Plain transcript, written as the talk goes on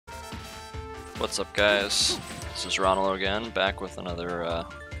What's up, guys? This is Ronald again, back with another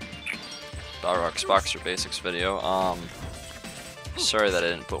Balrog Boxer Basics video. Sorry that I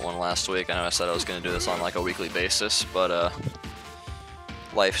didn't put one last week. I know I said I was going to do this on like a weekly basis, but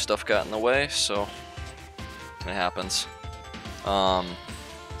life stuff got in the way, so it happens. So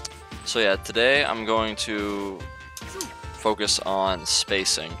yeah, today I'm going to focus on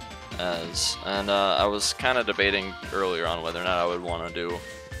spacing, and I was kind of debating earlier on whether or not I would want to do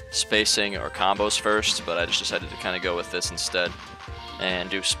spacing or combos first, but I just decided to kind of go with this instead and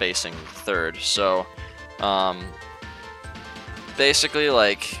do spacing third. So basically,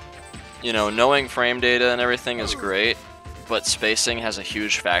 like, you know, knowing frame data and everything is great, but spacing has a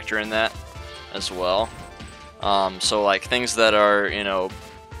huge factor in that as well. So like things that are, you know,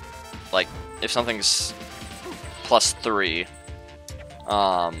 like if something's +3,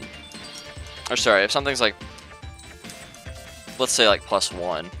 or sorry, if something's like, let's say like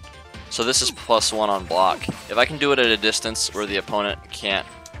 +1. So this is +1 on block. If I can do it at a distance where the opponent can't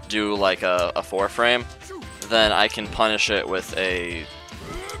do like a 4-frame, then I can punish it with a,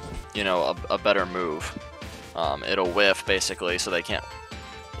 you know, a better move. It'll whiff basically, so they can't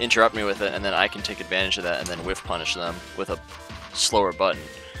interrupt me with it, and then I can take advantage of that and then whiff punish them with a slower button.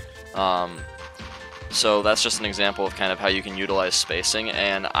 So that's just an example of kind of how you can utilize spacing,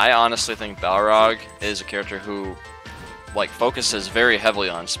 and I honestly think Balrog is a character who like focuses very heavily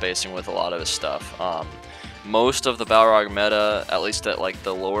on spacing with a lot of his stuff. Most of the Balrog meta, at least at like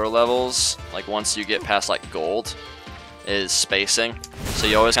the lower levels, like once you get past like gold, is spacing. So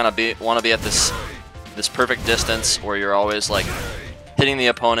you always kind of want to be at this perfect distance where you're always like hitting the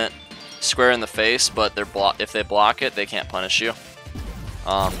opponent square in the face, but if they block it, they can't punish you.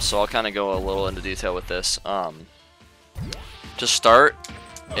 So I'll kind of go a little into detail with this. To start,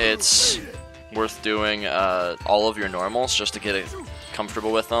 it's worth doing all of your normals just to get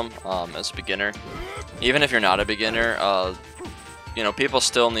comfortable with them as a beginner. Even if you're not a beginner, you know, people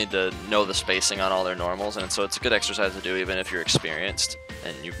still need to know the spacing on all their normals, and so it's a good exercise to do even if you're experienced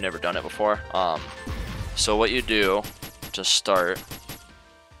and you've never done it before. So what you do to start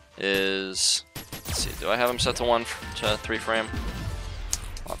is, let's see, do I have them set to 3 frame?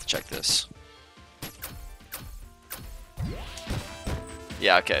 I'll have to check this.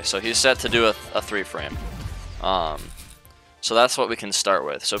 Yeah, okay, so he's set to do a 3 frame. So that's what we can start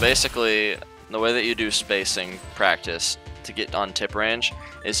with. So basically, the way that you do spacing practice to get on tip range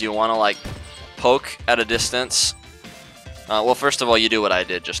is you want to like poke at a distance. Well, first of all, you do what I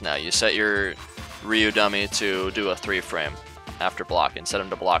did just now. You set your Ryu dummy to do a 3 frame after blocking. Set him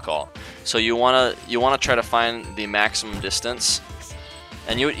to block all. So you wanna try to find the maximum distance,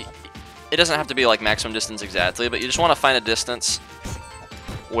 and it doesn't have to be like maximum distance exactly, but you just want to find a distance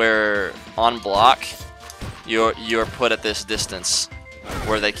where on block you're put at this distance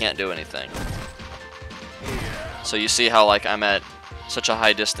where they can't do anything. So you see how like I'm at such a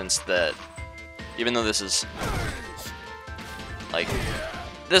high distance that even though this is like,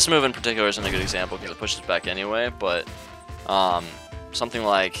 this move in particular isn't a good example because it pushes back anyway, but something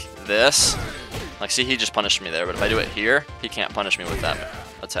like this, like see, he just punished me there, but if I do it here, he can't punish me with that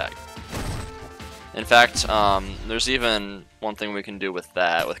attack. In fact, there's even one thing we can do with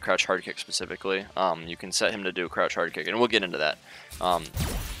that, with crouch hard kick specifically. You can set him to do crouch hard kick, and we'll get into that.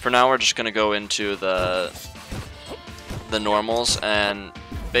 For now, we're just going to go into the normals, and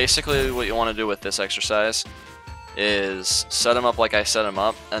basically what you want to do with this exercise is set him up like I set him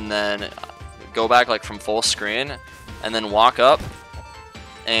up, and then go back like from full screen, and then walk up,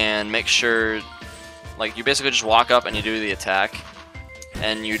 and make sure, like you basically just walk up and you do the attack,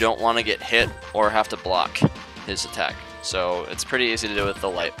 and you don't want to get hit or have to block his attack. So it's pretty easy to do with the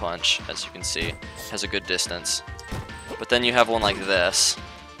light punch, as you can see. It has a good distance. But then you have one like this,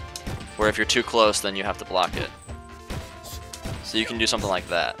 where if you're too close, then you have to block it. So you can do something like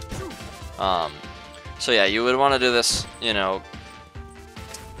that. So yeah, you would want to do this, you know,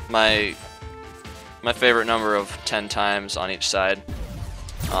 my favorite number of 10 times on each side.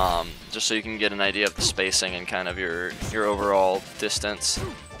 Just so you can get an idea of the spacing and kind of your overall distance.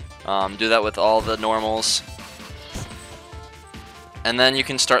 Do that with all the normals. And then you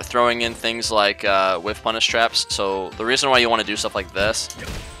can start throwing in things like whiff-punish traps. So the reason why you want to do stuff like this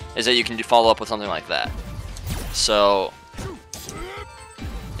is that you can follow up with something like that. So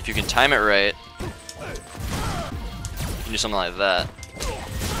if you can time it right, you can do something like that.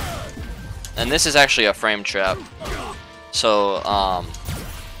 And this is actually a frame trap. So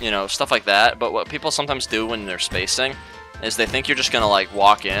you know, stuff like that. But what people sometimes do when they're spacing is they think you're just gonna like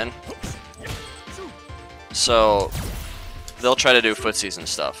walk in, so they'll try to do footsies and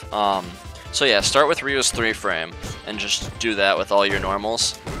stuff. So yeah, start with Ryu's 3 frame and just do that with all your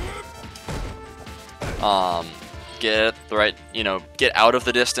normals. get the right, get out of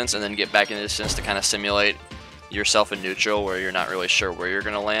the distance and then get back in the distance to kind of simulate yourself in neutral where you're not really sure where you're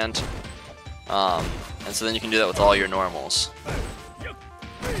going to land. And so then you can do that with all your normals.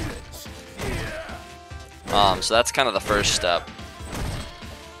 So that's kind of the first step.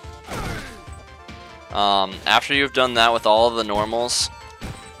 After you've done that with all of the normals,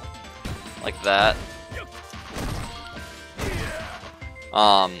 like that,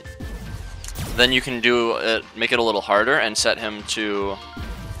 then you can do it, make it a little harder and set him to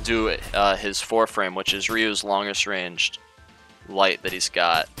do his 4-frame, which is Ryu's longest ranged light that he's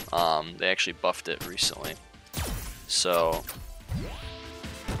got. They actually buffed it recently, so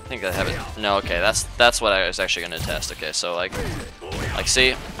I think I have it. No, okay, that's what I was actually going to test. Okay, so like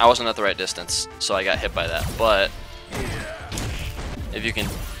see, I wasn't at the right distance, so I got hit by that. But if you can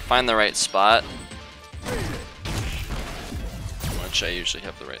find the right spot, which I usually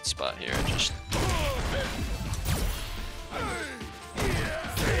have the right spot here, just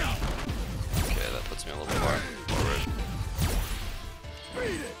okay, that puts me a little far forward.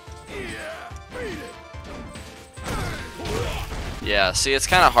 Yeah, see, it's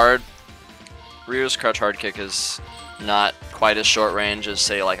kind of hard. Ryu's crouch hard kick is not quite as short range as,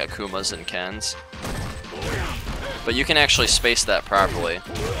 say, like Akuma's and Ken's. But you can actually space that properly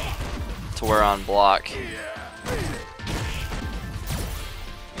to where on block.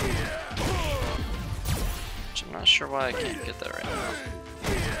 Which I'm not sure why I can't get that right now.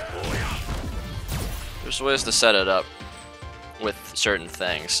 There's ways to set it up with certain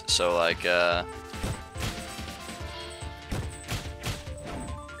things. So like,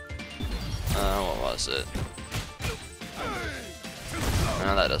 what was it?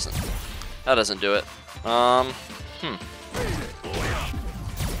 No, that doesn't do it.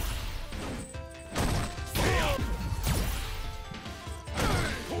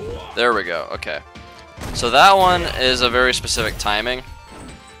 There we go, okay. So that one is a very specific timing,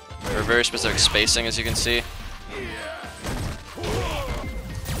 or very specific spacing, as you can see.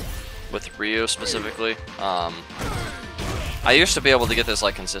 With Ryu specifically. I used to be able to get this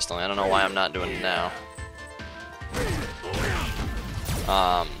like consistently. I don't know why I'm not doing it now.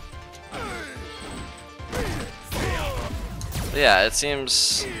 Yeah, it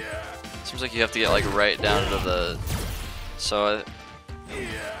seems like you have to get like right down to the. So.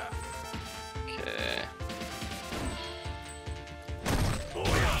 Okay.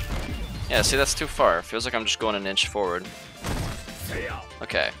 Yeah, see, that's too far. It feels like I'm just going an inch forward.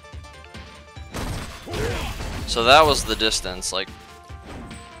 Okay. So that was the distance, like.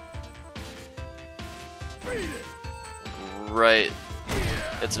 Right.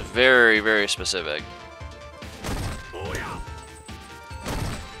 It's very, very specific.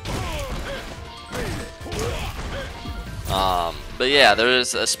 But yeah, there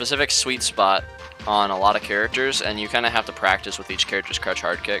is a specific sweet spot on a lot of characters, and you kind of have to practice with each character's crouch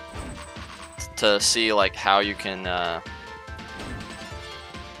hard kick to see like how you can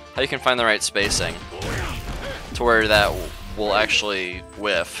find the right spacing to where that will actually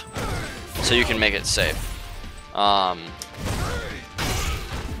whiff, so you can make it safe. And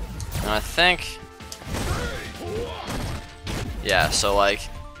I think, yeah, so like,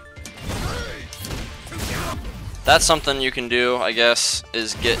 that's something you can do, I guess,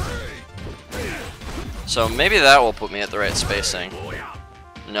 is get, so maybe that will put me at the right spacing.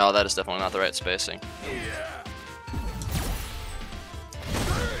 No, that is definitely not the right spacing.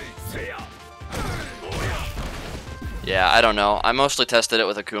 Yeah, I don't know. I mostly tested it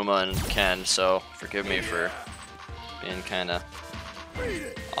with Akuma and Ken, so forgive me for being kind of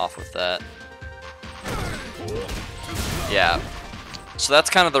off with that. Yeah. So that's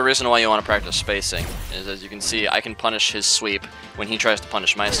kind of the reason why you want to practice spacing, is as you can see, I can punish his sweep when he tries to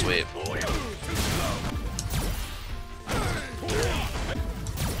punish my sweep.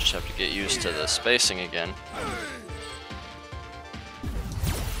 Just have to get used to the spacing again.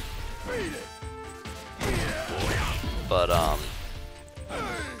 But,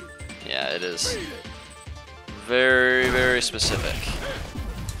 yeah, it is very, very specific.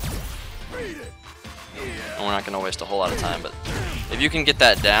 And we're not going to waste a whole lot of time, but if you can get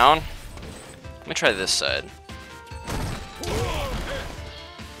that down, let me try this side.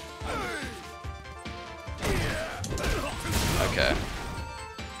 Okay.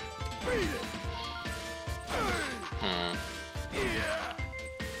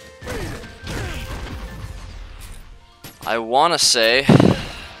 I want to say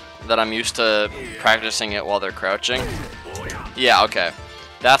that I'm used to practicing it while they're crouching. Yeah, okay.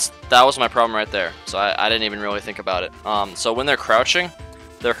 That was my problem right there. So I didn't even really think about it. So when they're crouching,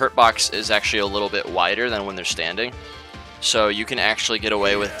 their hurt box is actually a little bit wider than when they're standing. So you can actually get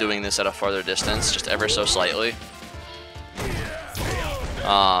away with doing this at a farther distance, just ever so slightly.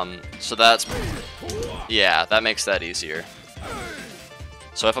 So that's, yeah, that makes that easier.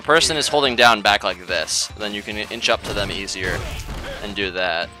 So if a person is holding down back like this, then you can inch up to them easier and do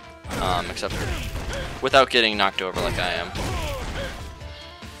that, except without getting knocked over like I am.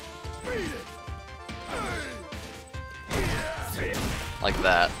 Like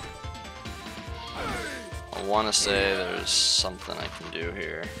that. I want to say there's something I can do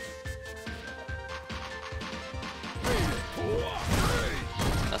here.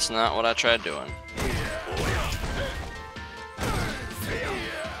 That's not what I tried doing.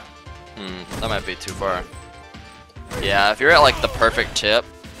 That might be too far. Yeah, if you're at like the perfect tip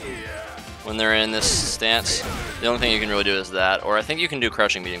when they're in this stance, the only thing you can really do is that, or I think you can do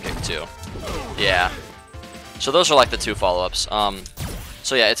crouching medium kick too. Yeah. So those are like the two follow-ups.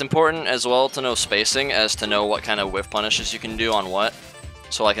 So yeah, it's important as well to know spacing as to know what kind of whiff punishes you can do on what.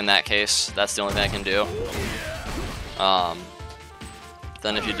 So like in that case, that's the only thing I can do.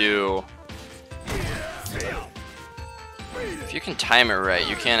 Then if you do, if you can time it right,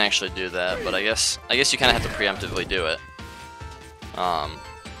 you can actually do that. But I guess you kind of have to preemptively do it.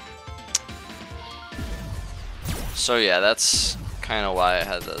 So yeah, that's kind of why I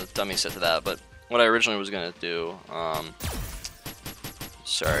had the dummy set to that. But what I originally was gonna do,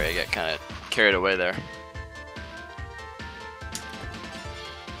 sorry, I got kind of carried away there.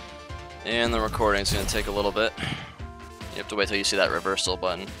 And the recording's gonna take a little bit. You have to wait till you see that reversal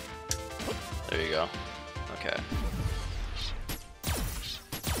button. There you go. Okay.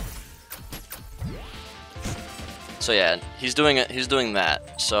 So yeah, he's doing it. He's doing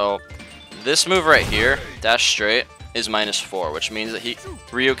that. So this move right here, dash straight, is -4, which means that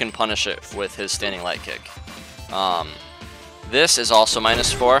Ryu can punish it with his standing light kick. This is also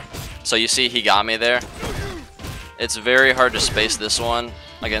 -4, so you see he got me there. It's very hard to space this one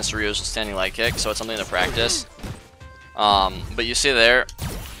against Ryu's standing light kick, so it's something to practice. But you see there,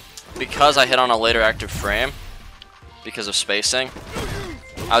 because I hit on a later active frame, because of spacing,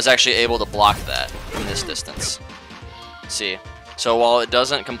 I was actually able to block that from this distance. See? So while it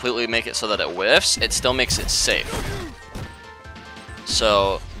doesn't completely make it so that it whiffs, it still makes it safe.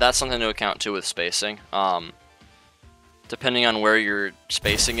 So that's something to account too with spacing. Depending on where your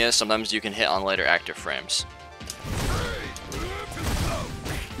spacing is, sometimes you can hit on later active frames.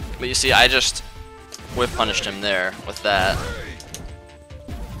 But you see, I just whiff punished him there with that.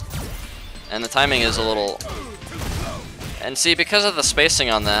 And the timing is a little... And see, because of the spacing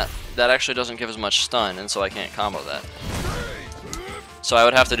on that, that actually doesn't give as much stun, and so I can't combo that. So I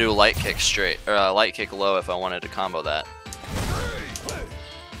would have to do light kick straight, or light kick low if I wanted to combo that.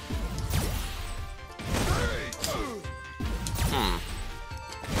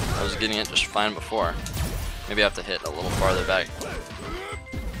 I was getting it just fine before. Maybe I have to hit a little farther back.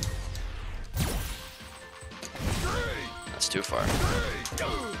 That's too far.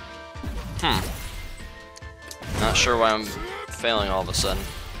 Not sure why I'm failing all of a sudden.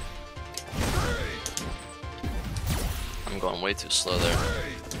 I'm going way too slow there.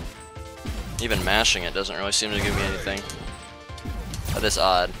 Even mashing it doesn't really seem to give me anything. That is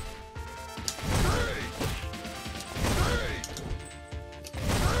odd.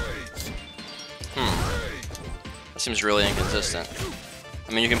 That seems really inconsistent.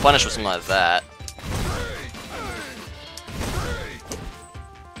 I mean, you can punish with something like that.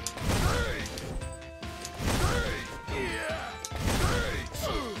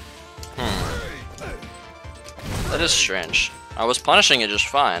 That is strange. I was punishing it just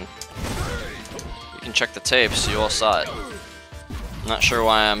fine. You can check the tapes, you all saw it. I'm not sure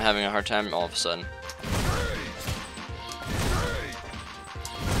why I'm having a hard time all of a sudden.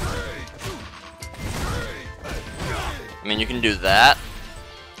 I mean, you can do that,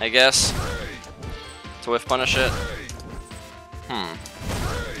 I guess, to whiff punish it.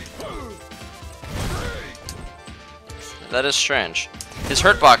 That is strange. His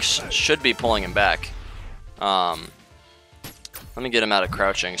hurt box should be pulling him back. Let me get him out of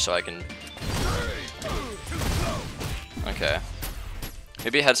crouching so I can... Okay.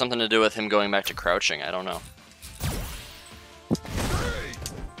 Maybe it had something to do with him going back to crouching, I don't know.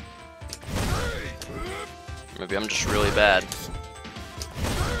 Maybe I'm just really bad.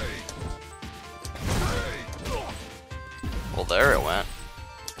 Well, there it went.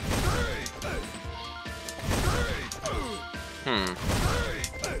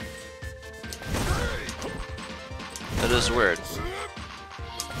 That is weird.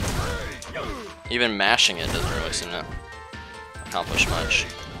 Even mashing it doesn't really seem to accomplish much.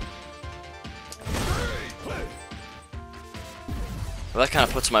 Well, that kind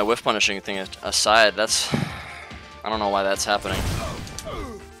of puts my whiff punishing thing aside. That's I don't know why that's happening.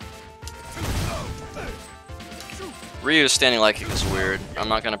 Ryu's standing light kick is weird. I'm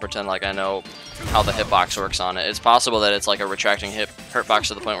not gonna pretend like I know how the hitbox works on it. It's possible that it's like a retracting hurtbox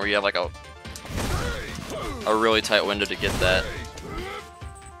to the point where you have like a really tight window to get that.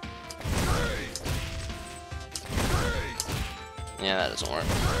 Yeah, that doesn't work.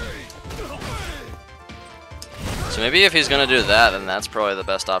 So maybe if he's gonna do that, then that's probably the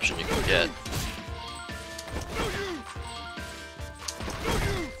best option you can get.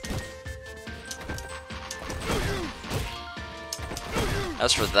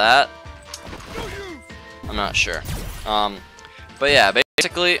 As for that, I'm not sure. But yeah,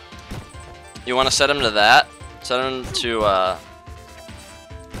 basically, you want to set him to that. Set him to,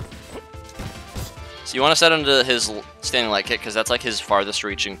 so you want to set him to his standing light kick, because that's like his farthest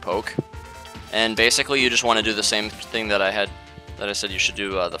reaching poke. And basically, you just want to do the same thing that I said you should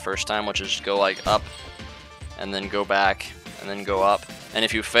do the first time, which is just go like up, and then go back, and then go up. And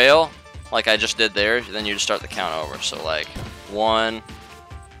if you fail, like I just did there, then you just start the count over. So like 1,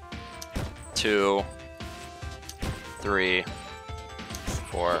 2, 3,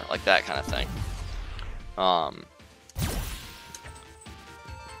 4, like that kind of thing. And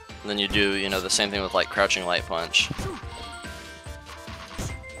then you do, you know, the same thing with like crouching light punch.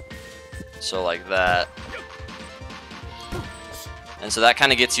 So like that. And so that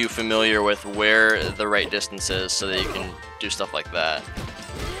kind of gets you familiar with where the right distance is so that you can do stuff like that.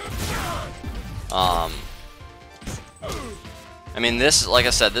 I mean, this, like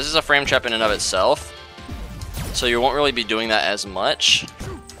I said, this is a frame trap in and of itself, so you won't really be doing that as much,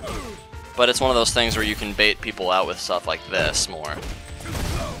 but it's one of those things where you can bait people out with stuff like this more.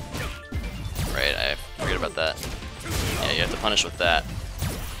 Right, I forget about that. Yeah, you have to punish with that.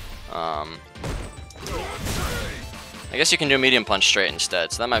 I guess you can do a medium punch straight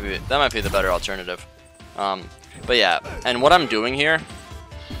instead, so that might be the better alternative. But yeah, and what I'm doing here,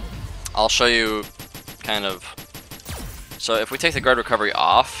 I'll show you kind of. So if we take the guard recovery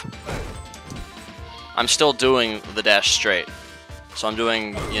off, I'm still doing the dash straight. So I'm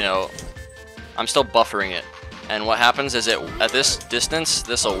doing, you know, I'm still buffering it. And what happens is at this distance,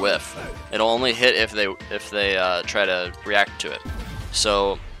 this will whiff. It'll only hit if they try to react to it.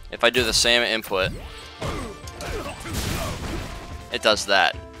 So if I do the same input, it does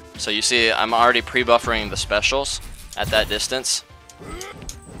that. So you see, I'm already pre-buffering the specials at that distance.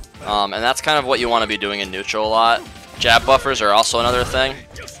 And that's kind of what you want to be doing in neutral a lot. Jab buffers are also another thing.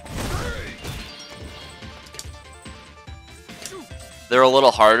 They're a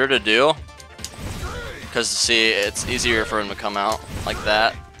little harder to do because, see, it's easier for them to come out like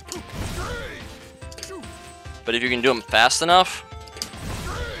that. But if you can do them fast enough,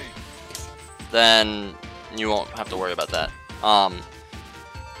 then you won't have to worry about that.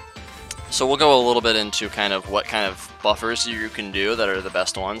 So we'll go a little bit into kind of what kind of buffers you can do that are the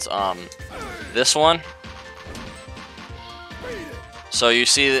best ones. This one. So you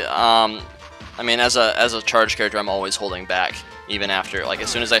see, I mean, as a charge character, I'm always holding back, even after, like, as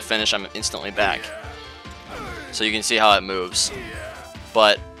soon as I finish, I'm instantly back. So you can see how it moves.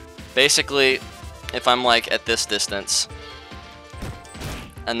 But basically, if I'm like at this distance,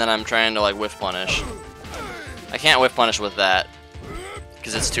 and then I'm trying to like whiff punish, I can't whiff punish with that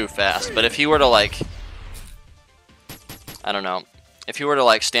because it's too fast. But if he were to like, I don't know, if he were to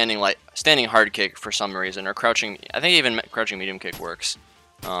like standing hard kick for some reason, or crouching, I think even crouching medium kick works.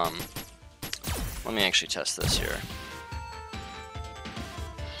 Let me actually test this here.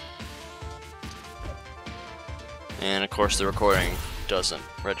 And of course the recording doesn't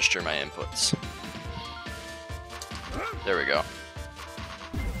register my inputs. There we go.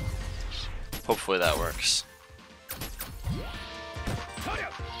 Hopefully that works.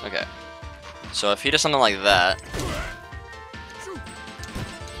 Okay. So if he does something like that,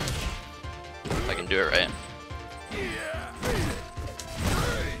 if I can do it right.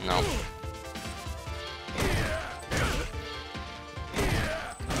 No.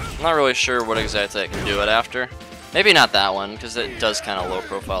 I'm not really sure what exactly I can do it after. Maybe not that one, because it does kind of low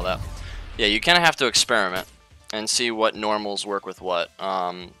profile that. Yeah, you kind of have to experiment and see what normals work with what.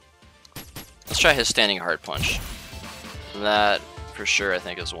 Let's try his standing hard punch. That for sure I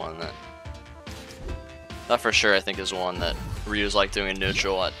think is one that Ryu's like doing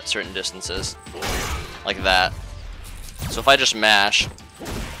neutral at certain distances. Like that. So if I just mash,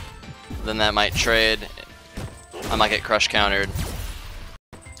 then that might trade. I might get crush countered.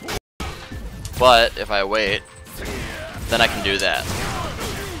 But if I wait, then I can do that.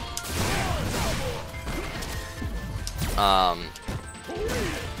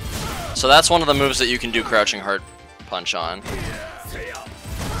 So that's one of the moves that you can do crouching hard punch on.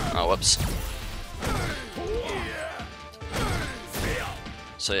 Oh, whoops.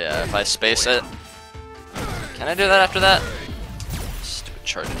 So yeah, if I space it, can I do that after that? Stupid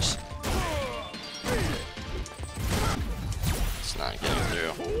charges. It's not getting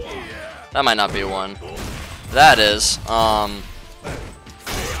through. That might not be one. That is.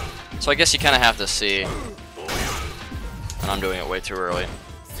 So I guess you kind of have to see. And I'm doing it way too early.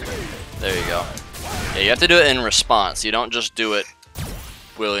 There you go. Yeah, you have to do it in response. You don't just do it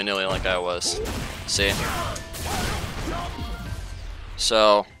willy-nilly like I was. See?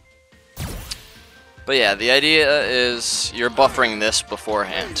 So, but yeah, the idea is you're buffering this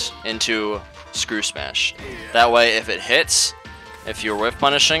beforehand into Screw Smash. That way, if it hits, if you're whiff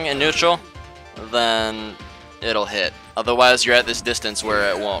punishing in neutral, then it'll hit. Otherwise, you're at this distance where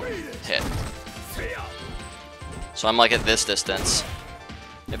it won't hit. So I'm like at this distance.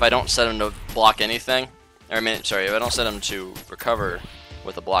 If I don't set him to block anything, or I mean, sorry, if I don't set him to recover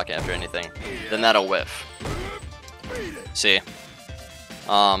with a block after anything, then that'll whiff. See?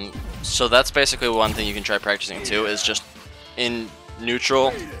 So that's basically one thing you can try practicing too, is just in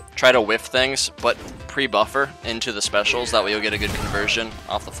neutral, try to whiff things, but pre-buffer into the specials. That way you'll get a good conversion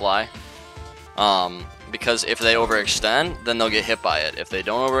off the fly. Because if they overextend, then they'll get hit by it. If they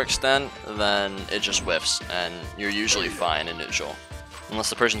don't overextend, then it just whiffs, and you're usually fine in neutral. Unless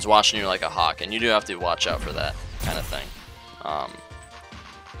the person's watching you like a hawk, and you do have to watch out for that kind of thing.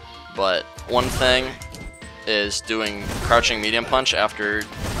 But one thing is doing crouching medium punch after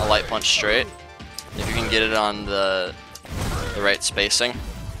a light punch straight. If you can get it on the right spacing.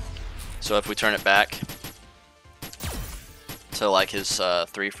 So if we turn it back to like his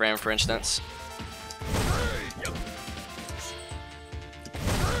 3 frame, for instance.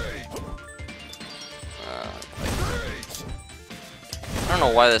 I don't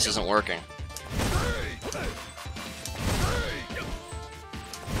know why this isn't working.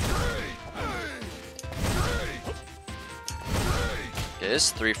 Okay,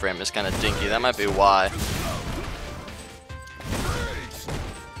 this 3 frame is kind of dinky. That might be why.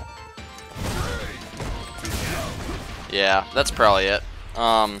 Yeah, that's probably it.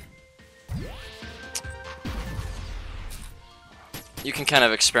 You can kind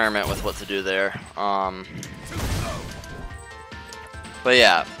of experiment with what to do there. But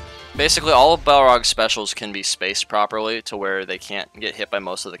yeah, basically all of Balrog's specials can be spaced properly to where they can't get hit by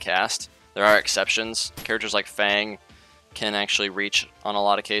most of the cast. There are exceptions. Characters like Fang can actually reach on a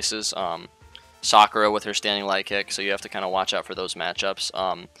lot of cases. Sakura with her standing light kick, so you have to kind of watch out for those matchups.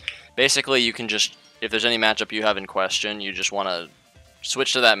 Basically, you can just, if there's any matchup you have in question, you just want to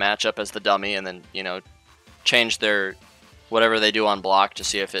switch to that matchup as the dummy, and then, you know, change their whatever they do on block to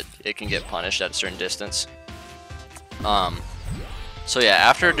see if it can get punished at a certain distance. So yeah,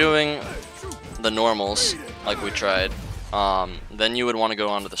 after doing the normals, like we tried, then you would want to go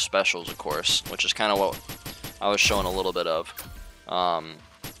on to the specials, of course, which is kind of what I was showing a little bit of.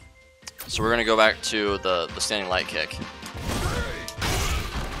 So we're going to go back to the standing light kick.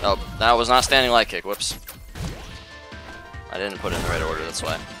 Oh, that was not standing light kick, whoops. I didn't put it in the right order, that's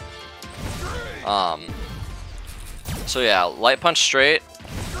why. So yeah, light punch straight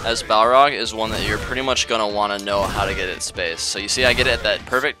as Balrog is one that you're pretty much going to want to know how to get it spaced. So you see I get it at that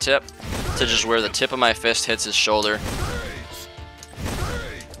perfect tip to just where the tip of my fist hits his shoulder.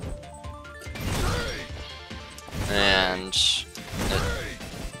 And he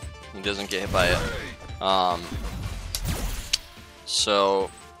doesn't get hit by it. So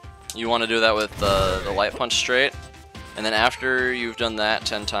you want to do that with the light punch straight. And then after you've done that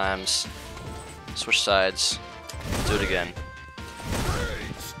 10 times, switch sides, do it again.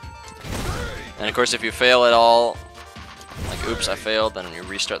 And of course if you fail at all, like oops I failed, then you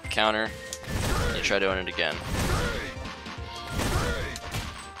restart the counter and you try doing it again.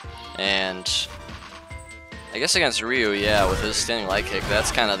 And I guess against Ryu, yeah, with his standing light kick,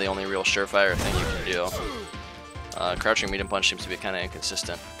 that's kind of the only real surefire thing you can do. Crouching medium punch seems to be kind of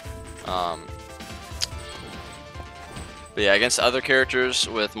inconsistent. But yeah, against other characters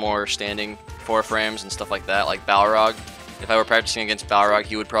with more standing 4 frames and stuff like that, like Balrog, if I were practicing against Balrog,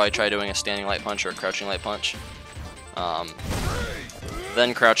 he would probably try doing a standing light punch or a crouching light punch.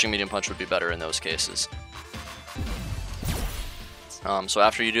 Then crouching medium punch would be better in those cases. So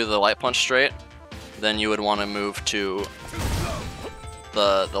after you do the light punch straight, then you would want to move to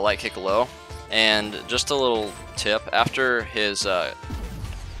the light kick low. And just a little tip, after his, let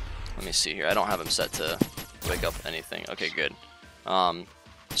me see here, I don't have him set to wake up anything. Okay, good.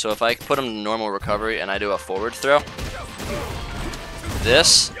 So if I put him to normal recovery and I do a forward throw,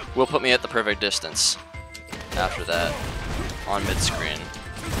 this will put me at the perfect distance after that on mid-screen.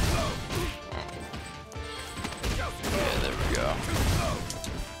 Okay, there we go.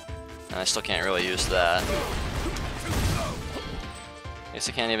 And I still can't really use that. Guess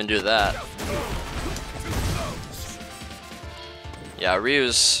I can't even do that. Yeah,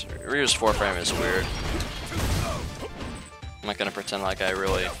 Ryu's 4-frame is weird. I'm not gonna pretend like I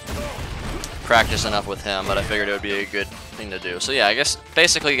really practice enough with him, but I figured it would be a good thing to do. So yeah, I guess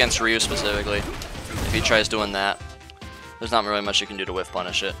basically against Ryu specifically, if he tries doing that, there's not really much you can do to whiff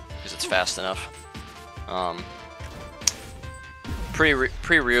punish it because it's fast enough.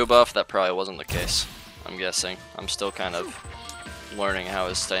 Pre-Ryu buff, that probably wasn't the case, I'm guessing. I'm still kind of learning how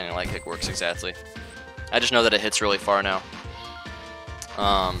his standing light kick works exactly. I just know that it hits really far now.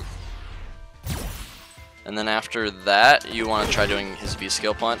 And then after that, you want to try doing his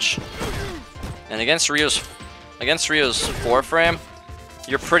V-skill punch. And against Ryu's 4-frame,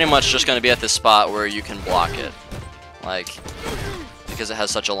 you're pretty much just going to be at this spot where you can block it, like, because it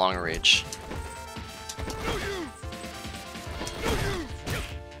has such a long reach.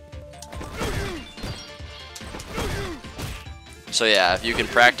 So yeah, if you can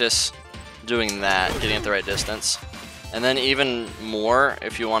practice doing that, getting at the right distance, and then even more,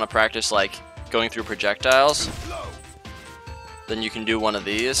 if you want to practice like going through projectiles, then you can do one of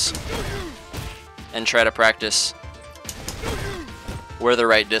these and try to practice where the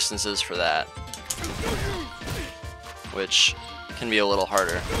right distance is for that, which can be a little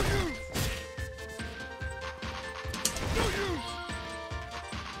harder.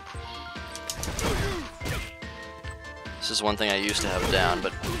 This is one thing I used to have down,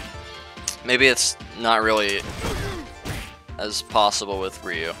 but maybe it's not really as possible with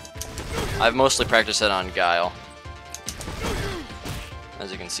Ryu. I've mostly practiced it on Guile.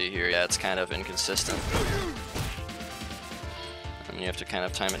 As you can see here, yeah, it's kind of inconsistent. And you have to kind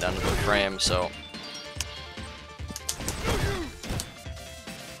of time it down to the frame, so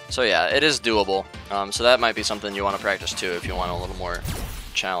yeah, it is doable. So that might be something you want to practice too if you want a little more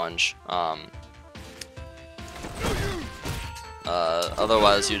challenge.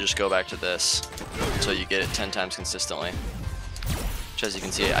 Otherwise, you just go back to this until you get it 10 times consistently. Which, as you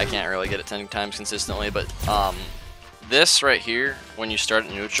can see, I can't really get it 10 times consistently, but this right here, when you start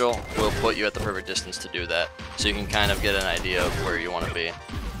at neutral, will put you at the perfect distance to do that. So you can kind of get an idea of where you want to be.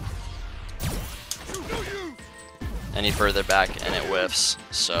 Any further back and it whiffs,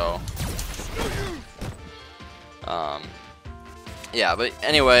 so yeah, but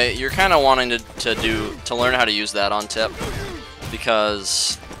anyway, you're kind of wanting to learn how to use that on tip,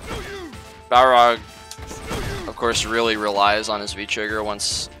 because Balrog, of course, really relies on his V-trigger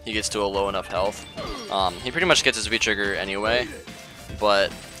once he gets to a low enough health. He pretty much gets his V-trigger anyway,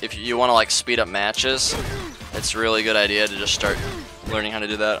 but if you want to like speed up matches, it's a really good idea to just start learning how to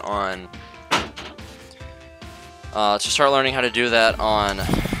do that on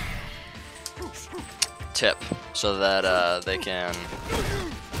tip, so that they can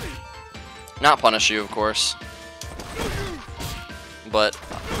not punish you, of course. But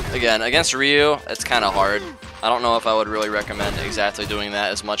again, against Ryu, it's kind of hard. I don't know if I would really recommend exactly doing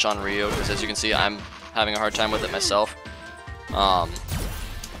that as much on Ryu, because as you can see, I'm having a hard time with it myself.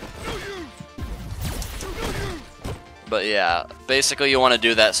 But yeah, basically you want to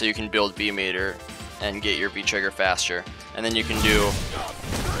do that so you can build B meter and get your V trigger faster, and then you can do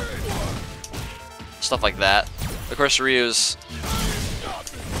stuff like that. Of course, Ryu's,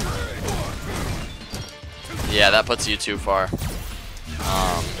 yeah, that puts you too far.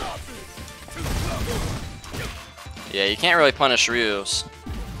 Yeah, you can't really punish Ryu's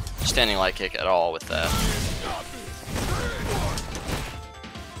standing light kick at all with that.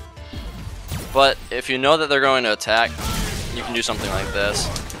 But if you know that they're going to attack, you can do something like this.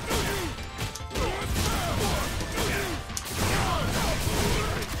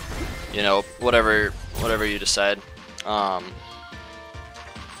 You know, whatever you decide. So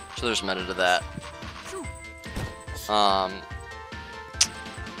there's meta to that.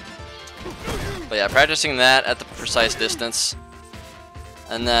 But yeah, practicing that at the precise distance.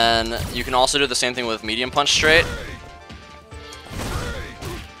 And then you can also do the same thing with medium punch straight,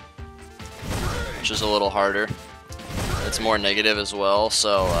 which is a little harder. It's more negative as well,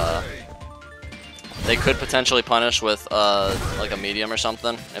 so they could potentially punish with like a medium or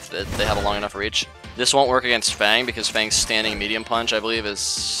something if they have a long enough reach. This won't work against Fang because Fang's standing medium punch, I believe, is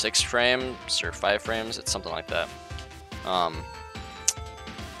 6 frames or 5 frames. It's something like that.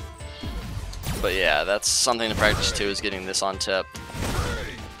 But yeah, that's something to practice too, is getting this on tip.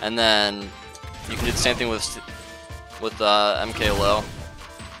 And then you can do the same thing with MK low.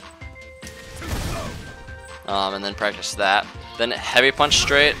 And then practice that. Then heavy punch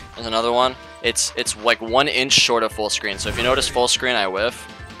straight is another one. It's like 1 inch short of full screen. So if you notice full screen, I whiff,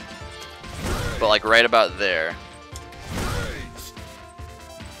 but like right about there.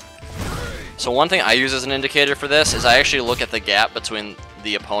 So one thing I use as an indicator for this is I actually look at the gap between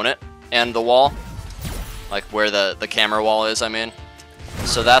the opponent and the wall, like where the camera wall is, I mean.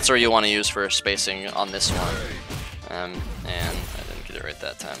 So that's where you want to use for spacing on this one. And I didn't get it right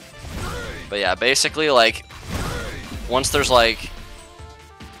that time. But yeah, basically, like, once there's like,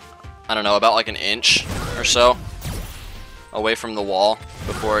 I don't know, about like an inch or so away from the wall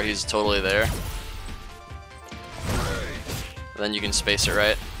before he's totally there, then you can space it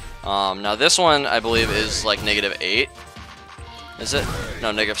right. Now this one, I believe, is like -8. Is it?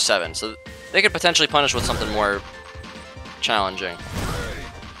 No, -7. So they could potentially punish with something more challenging.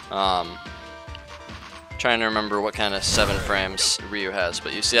 Trying to remember what kind of 7 frames Ryu has,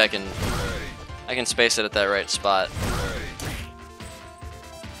 but you see I can space it at that right spot.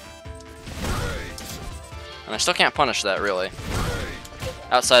 And I still can't punish that really.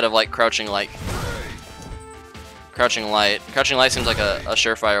 Outside of like crouching light. Crouching light seems like a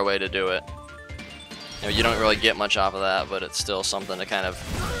surefire way to do it. You know, you don't really get much off of that, but it's still something to kind of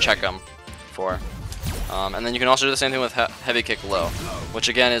check them for. And then you can also do the same thing with heavy kick low, which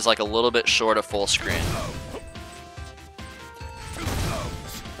again is like a little bit short of full screen.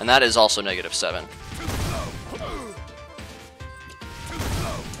 And that is also -7.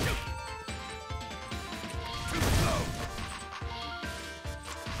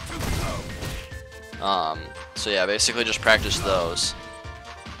 So yeah, basically just practice those.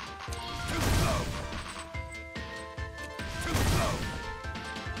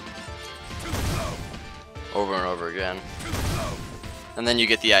 Over and over again. And then you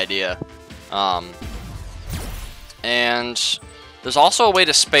get the idea. And there's also a way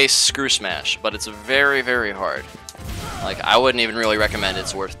to space screw smash, but it's very, very hard. Like, I wouldn't even really recommend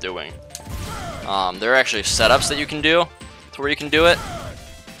it's worth doing. There are actually setups that you can do to where you can do it.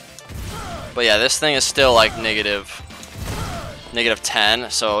 But yeah, this thing is still like -10,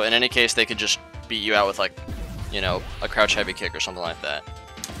 so in any case they could just beat you out with like, you know, a crouch heavy kick or something like that.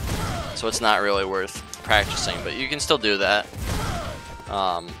 So it's not really worth practicing, but you can still do that.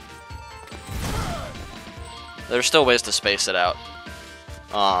 There's still ways to space it out.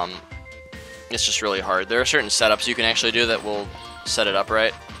 It's just really hard. There are certain setups you can actually do that will set it up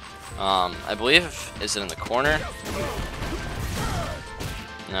right. I believe, is it in the corner?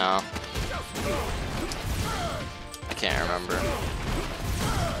 No. I can't remember.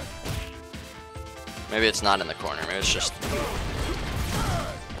 Maybe it's not in the corner. Maybe it's just...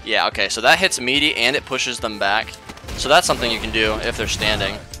 Yeah, okay, so that hits meaty and it pushes them back. So that's something you can do if they're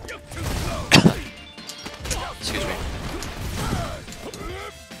standing. Excuse me.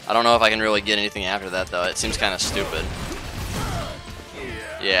 I don't know if I can really get anything after that, though. It seems kind of stupid.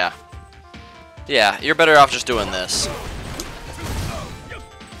 Yeah. Yeah, you're better off just doing this.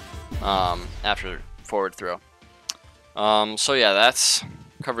 After forward throw. So yeah, that's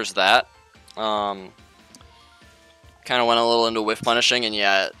covers that. Kind of went a little into whiff punishing, and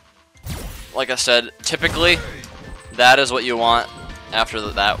yeah, like I said, typically that is what you want after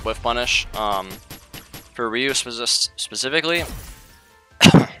that whiff punish. For Ryu specifically,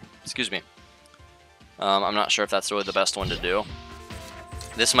 excuse me, I'm not sure if that's really the best one to do.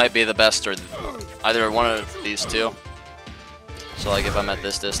 This might be the best, or either one of these two. So like if I'm at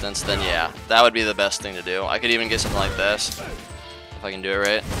this distance, then yeah, that would be the best thing to do. I could even get something like this, if I can do it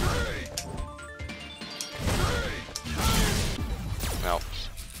right. No.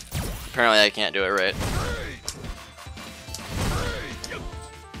 Apparently I can't do it right.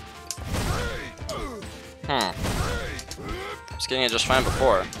 I was getting it just fine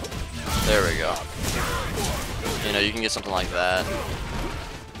before. There we go. You know, you can get something like that.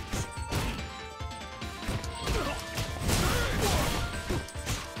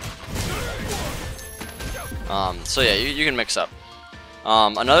 So yeah, you can mix up.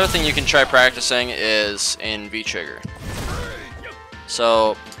 Another thing you can try practicing is in V-trigger.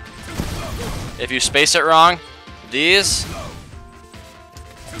 So if you space it wrong,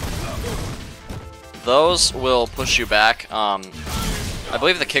 those will push you back. I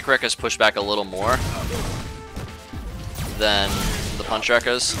believe the kick rekkas push back a little more than the punch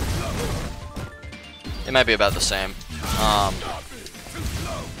rekkas. It might be about the same.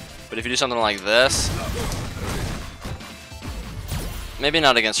 But if you do something like this, maybe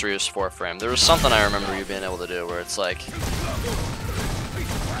not against Ryu's 4th frame. There was something I remember you being able to do where it's like,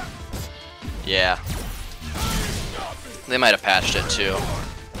 yeah, they might have patched it too.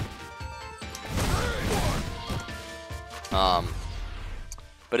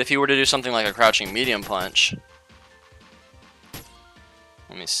 But if you were to do something like a crouching medium punch,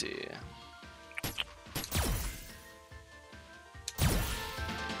 let me see.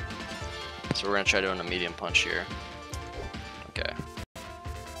 So we're gonna try doing a medium punch here. Okay.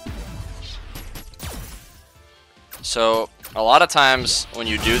 So a lot of times when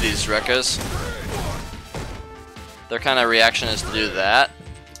you do these Rekkas, their kind of reaction is to do that.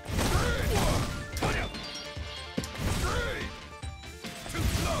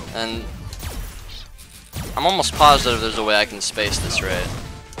 And I'm almost positive there's a way I can space this right.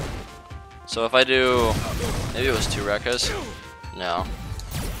 So if I do, maybe it was 2 Rekkas? No.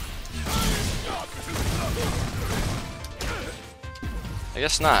 I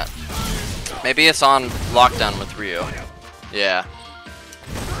guess not. Maybe it's on lockdown with Ryu. Yeah.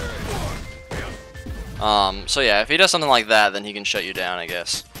 So yeah, if he does something like that, then he can shut you down, I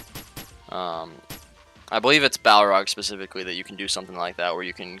guess. I believe it's Balrog specifically that you can do something like that, where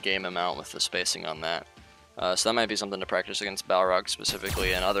you can game him out with the spacing on that. So that might be something to practice against Balrog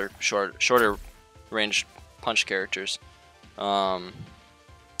specifically, and other shorter range punch characters. I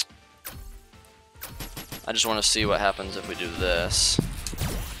just want to see what happens if we do this.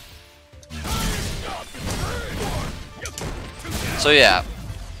 So yeah,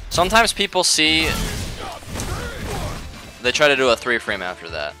 sometimes people see, they try to do a 3-frame after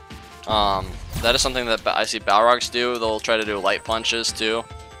that. That is something that I see Balrogs do. They'll try to do light punches too.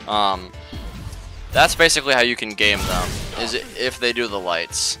 That's basically how you can game them, is if they do the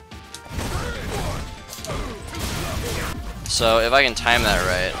lights. So if I can time that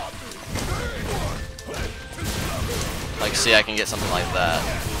right, like see, I can get something like that.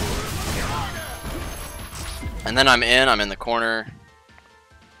 And then I'm in the corner.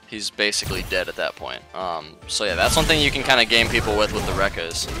 He's basically dead at that point. So yeah, that's something you can kind of game people with the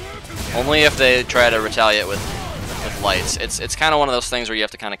Rekkas. Only if they try to retaliate with lights. It's kind of one of those things where you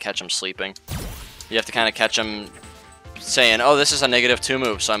have to kind of catch them sleeping. You have to kind of catch them saying, oh, this is a -2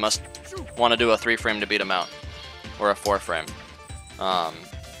 move, so I must want to do a 3-frame to beat him out. Or a 4-frame.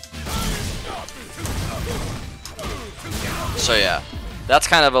 So yeah, that's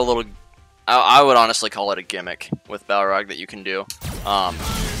kind of a little, I would honestly call it a gimmick with Balrog that you can do.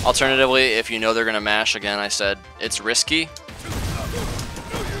 Alternatively, if you know they're going to mash, again, I said it's risky.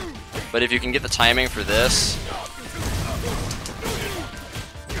 But if you can get the timing for this,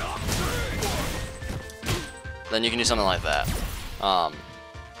 then you can do something like that.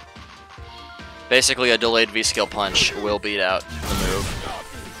 Basically, a delayed V-skill punch will beat out the move.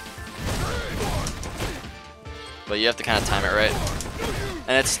 But you have to kind of time it right.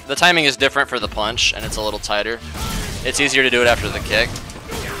 And the timing is different for the punch, and it's a little tighter. It's easier to do it after the kick.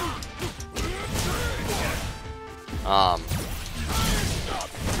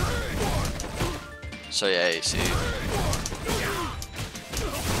 So yeah, you see,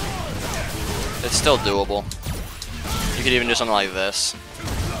 it's still doable. You could even do something like this.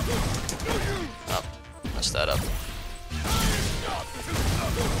 Oh, messed that up.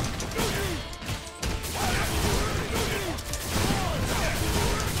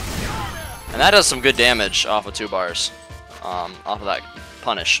 And that does some good damage off of 2 bars, off of that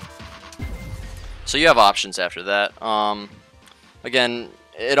punish. So you have options after that. Again,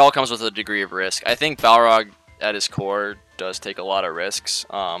 it all comes with a degree of risk. I think Balrog, at his core, does take a lot of risks.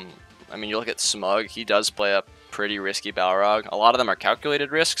 I mean, you look at Smug, he does play a pretty risky Balrog. A lot of them are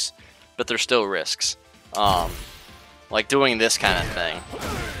calculated risks, but they're still risks. Like doing this kind of thing.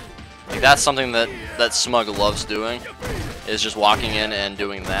 Like that's something that Smug loves doing, is just walking in and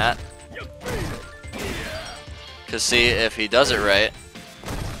doing that. Because see, if he does it right,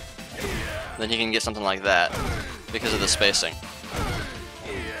 then he can get something like that because of the spacing.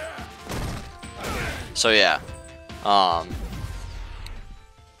 So yeah,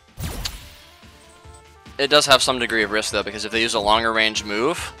 it does have some degree of risk though, because if they use a longer range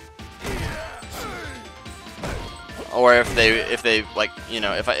move, or if they like, you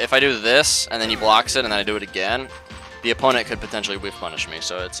know, if I do this and then he blocks it and then I do it again, the opponent could potentially whiff-punish me.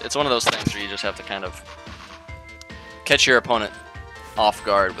 So it's one of those things where you just have to kind of catch your opponent off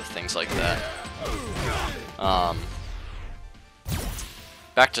guard with things like that.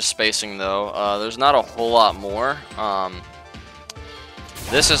 Back to spacing though, there's not a whole lot more.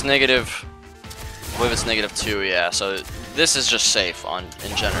 This is negative, I believe it's -2, yeah, so this is just safe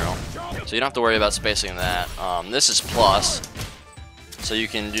in general. So you don't have to worry about spacing that. This is plus, so you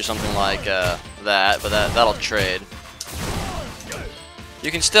can do something like that, but that'll trade.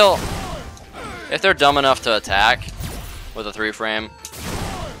 You can still, if they're dumb enough to attack with a 3-frame,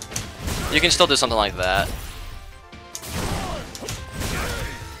 you can still do something like that.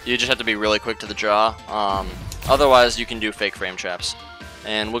 You just have to be really quick to the draw. Otherwise, you can do fake frame traps.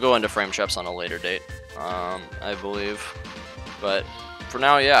 And we'll go into frame traps on a later date, I believe. But for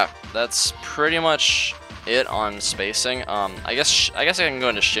now, yeah, that's pretty much it on spacing. I guess I can go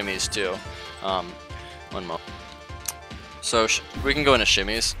into shimmies too. One moment. So we can go into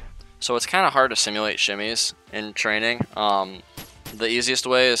shimmies. So it's kind of hard to simulate shimmies in training. The easiest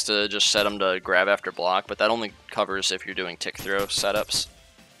way is to just set them to grab after block, but that only covers if you're doing tick throw setups.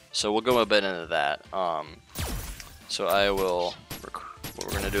 So we'll go a bit into that. So what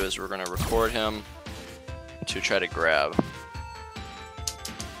we're going to do is we're going to record him to try to grab.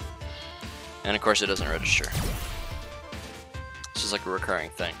 And of course it doesn't register. This is like a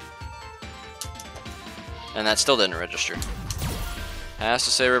recurring thing. And that still didn't register. Has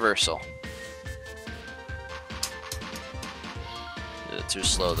to say reversal. Did it too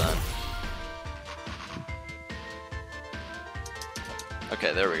slow then.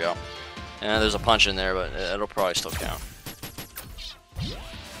 Okay, there we go. And there's a punch in there, but it'll probably still count.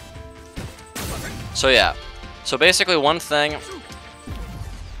 So yeah. So basically one thing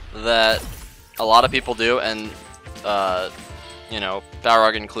that a lot of people do, and you know,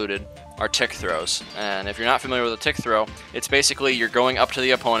 Balrog included, are tick throws. And if you're not familiar with a tick throw, it's basically you're going up to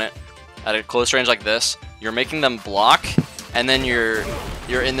the opponent at a close range like this, you're making them block, and then you're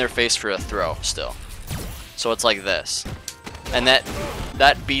in their face for a throw still. So it's like this. And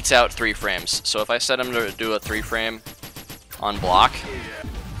that beats out 3 frames. So if I set him to do a 3 frame on block,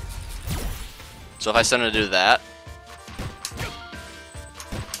 so if I set him to do that,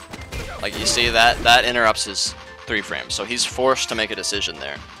 like you see that interrupts his 3 frames. So he's forced to make a decision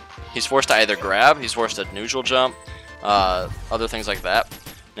there. He's forced to either grab, he's forced to neutral jump, other things like that.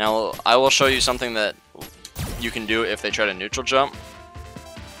 Now I will show you something that you can do if they try to neutral jump.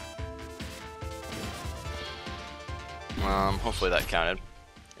 Hopefully that counted.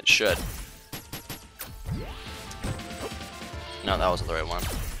 It should. No, that wasn't the right one.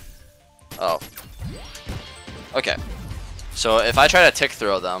 Oh. Okay. So if I try to tick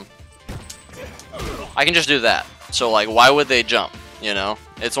throw them, I can just do that. So like, why would they jump? You know?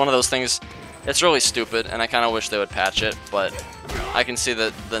 It's one of those things, it's really stupid, and I kind of wish they would patch it, but I can see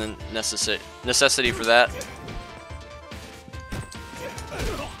the necessity for that.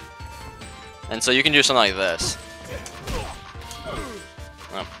 And so you can do something like this.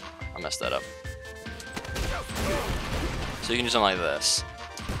 Oh, I messed that up. So you can do something like this.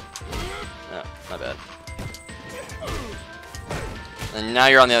 No, my bad. And now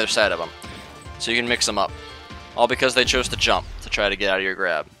you're on the other side of them. So you can mix them up. All because they chose to jump to try to get out of your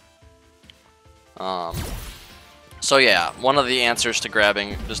grab. So yeah, one of the answers to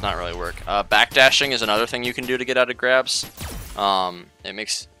grabbing does not really work. Backdashing is another thing you can do to get out of grabs. It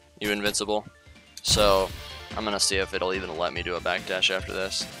makes you invincible. So I'm gonna see if it'll even let me do a backdash after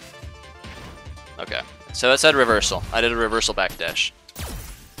this. Okay, so it said reversal. I did a reversal backdash.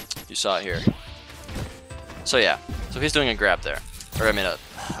 You saw it here. So yeah, so he's doing a grab there. Or I mean a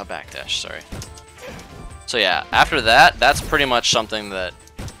backdash, sorry. So yeah, after that, that's pretty much something that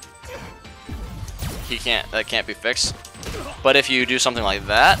that can't be fixed. But if you do something like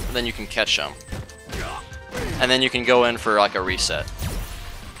that, then you can catch him. And then you can go in for like a reset.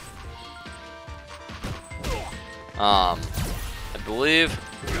 I believe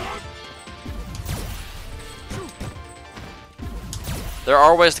there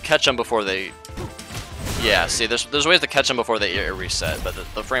are ways to catch them before they. Yeah, see, there's ways to catch them before they reset, but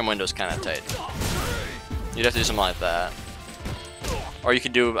the frame window is kind of tight. You'd have to do something like that, or you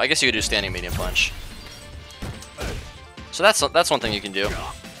could do. I guess you could do standing medium punch. So that's one thing you can do.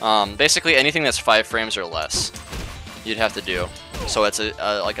 Basically, anything that's 5 frames or less, you'd have to do. So it's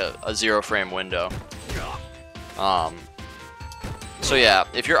like a 0 frame window. So yeah,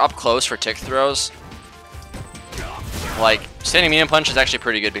 if you're up close for tick throws, like standing medium punch is actually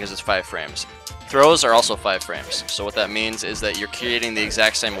pretty good because it's 5 frames. Throws are also 5 frames. So what that means is that you're creating the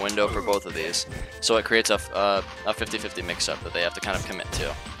exact same window for both of these. So it creates a 50-50 mix-up that they have to kind of commit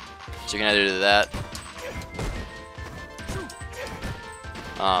to. So you can either do that.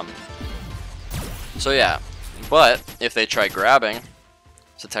 So yeah, but if they try grabbing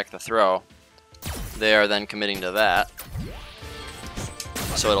to tech the throw, they are then committing to that.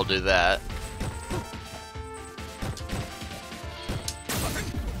 So it'll do that.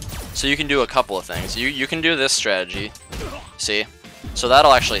 So you can do a couple of things. You can do this strategy. See? So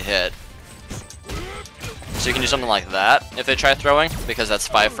that'll actually hit. So you can do something like that if they try throwing, because that's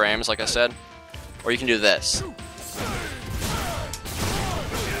 5 frames, like I said. Or you can do this.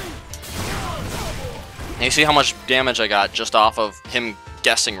 And you see how much damage I got just off of him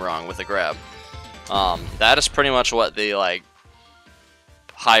guessing wrong with a grab. That is pretty much what the like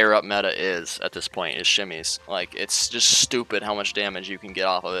higher up meta is at this point, is shimmies. Like, it's just stupid how much damage you can get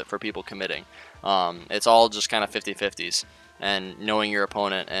off of it for people committing. It's all just kind of 50-50s and knowing your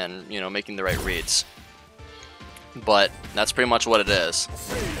opponent and, you know, making the right reads. But that's pretty much what it is.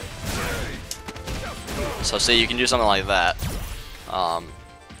 So see, you can do something like that.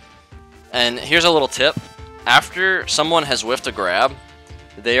 And here's a little tip. After someone has whiffed a grab,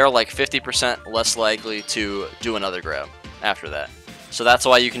 they are like 50% less likely to do another grab after that. So that's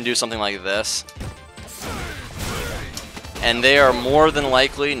why you can do something like this. And they are more than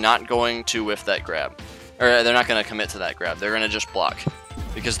likely not going to whiff that grab. Or they're not going to commit to that grab. They're going to just block.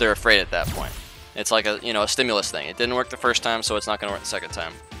 Because they're afraid at that point. It's like a, you know, a stimulus thing. It didn't work the first time, so it's not going to work the second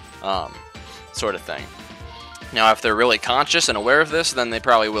time. Sort of thing. Now, if they're really conscious and aware of this, then they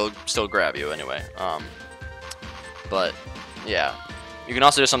probably will still grab you anyway. But, yeah. You can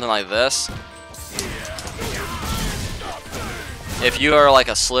also do something like this. If you are like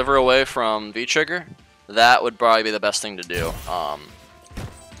a sliver away from V-trigger, that would probably be the best thing to do.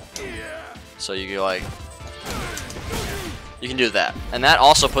 So you go like... You can do that. And that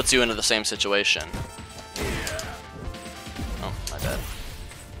also puts you into the same situation. Oh, my bad.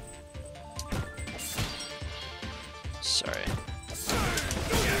 Sorry.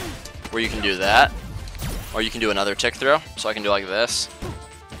 Where you can do that. Or you can do another tick throw. So I can do like this.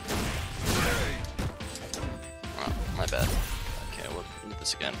 Oh, my bad. Okay, we'll do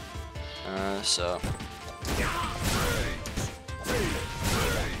this again.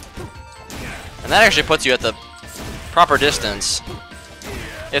 And that actually puts you at the proper distance.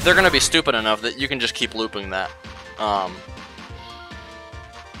 If they're going to be stupid enough that you can just keep looping that.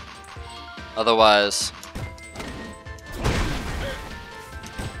 Otherwise...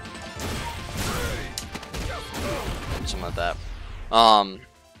 something like that.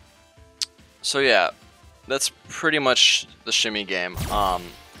 So yeah, that's pretty much the shimmy game.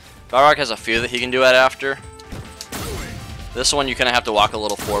 Balrog has a few that he can do it after. This one you kind of have to walk a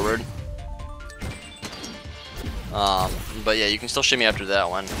little forward. But yeah, you can still shimmy after that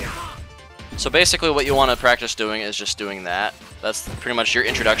one. So basically what you want to practice doing is just doing that. That's pretty much your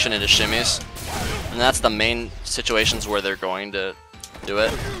introduction into shimmies. And that's the main situations where they're going to do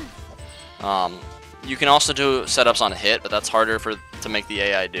it. You can also do setups on a hit, but that's harder to make the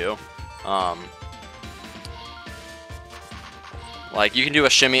AI do. Like you can do a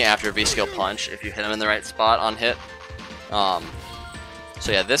shimmy after a V-skill punch if you hit him in the right spot on hit.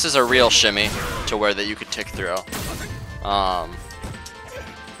 So yeah, this is a real shimmy to where that you could tick through.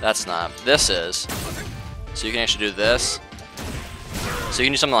 That's not. This is. So you can actually do this. So you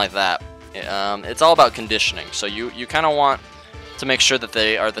can do something like that. It's all about conditioning. So you kind of want to make sure that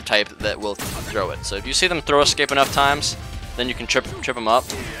they are the type that will throw it. So if you see them throw escape enough times, then you can trip them up,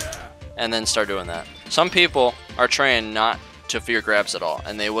 and then start doing that. Some people are trained not to fear grabs at all,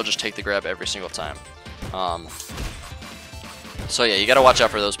 and they will just take the grab every single time. So yeah, you gotta watch out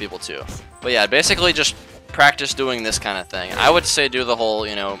for those people too. But yeah, basically just practice doing this kind of thing. I would say do the whole,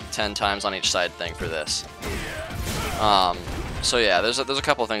 10 times on each side thing for this. So yeah, there's a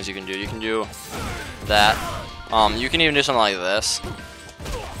couple of things you can do. You can do that. You can even do something like this.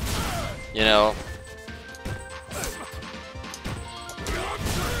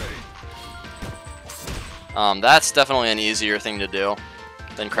 That's definitely an easier thing to do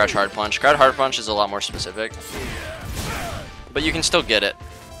than crouch hard punch. Crouch hard punch is a lot more specific, but you can still get it.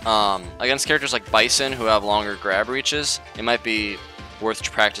 Against characters like Bison who have longer grab reaches, it might be worth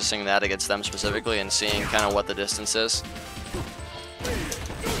practicing that against them specifically and seeing kind of what the distance is.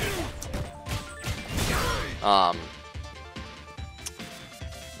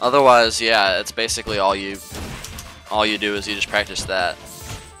 Otherwise, yeah, it's basically all you do is you just practice that.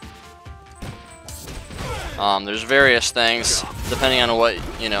 There's various things depending on what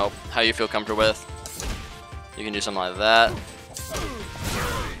how you feel comfortable with. You can do something like that.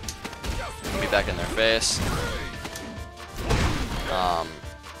 Be back in their face. A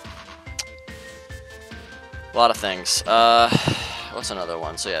lot of things. What's another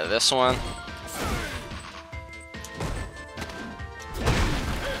one? So yeah, this one.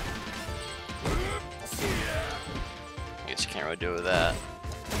 I guess you can't really do with that.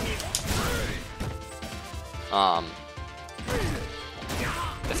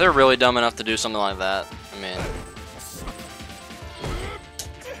 If they're really dumb enough to do something like that, I mean,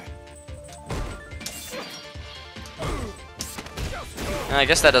 I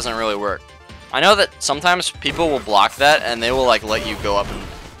guess that doesn't really work. I know that sometimes people will block that and they will like let you go up and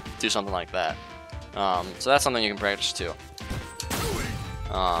do something like that. So that's something you can practice too.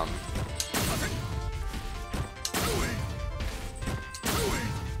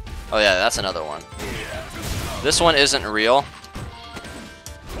 Oh yeah, that's another one. This one isn't real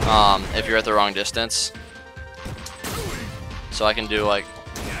if you're at the wrong distance. So I can do like,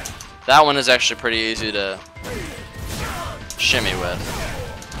 that one is actually pretty easy to shimmy with.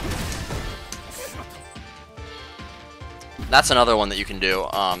 That's another one that you can do.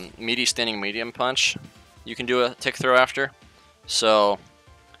 Meaty standing medium punch. You can do a tick throw after. So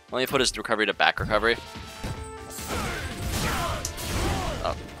Let me put his recovery to back recovery.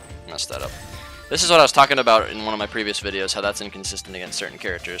 Oh, messed that up. This is what I was talking about in one of my previous videos, how that's inconsistent against certain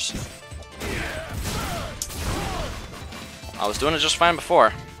characters. I was doing it just fine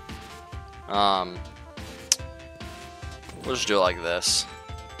before. We'll just do it like this.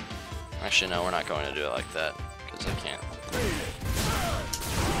 Actually, no, we're not going to do it like that, because I can't.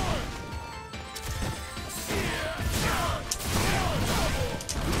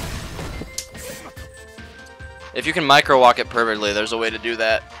 If you can micro walk it perfectly, there's a way to do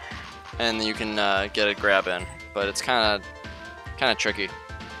that, and you can get a grab in, but it's kind of tricky.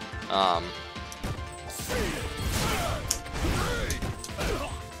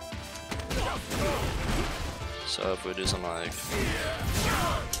 So if we do something like,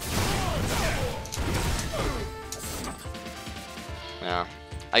 yeah,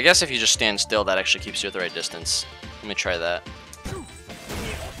 I guess if you just stand still, that actually keeps you at the right distance. Let me try that.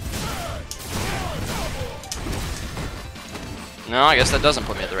 No, I guess that doesn't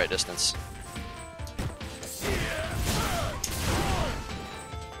put me at the right distance.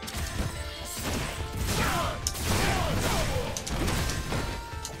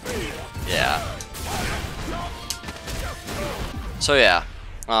 Yeah. So yeah,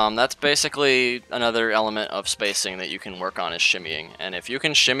 that's basically another element of spacing that you can work on is shimmying. And if you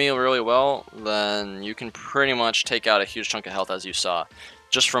can shimmy really well, then you can pretty much take out a huge chunk of health, as you saw,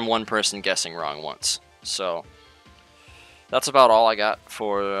 just from one person guessing wrong once. So that's about all I got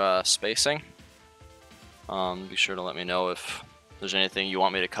for spacing. Be sure to let me know if there's anything you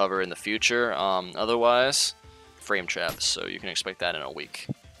want me to cover in the future. Otherwise, frame traps, so you can expect that in a week.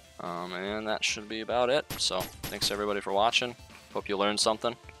 And that should be about it. So thanks everybody for watching. Hope you learned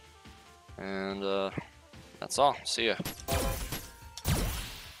something. And that's all. See ya.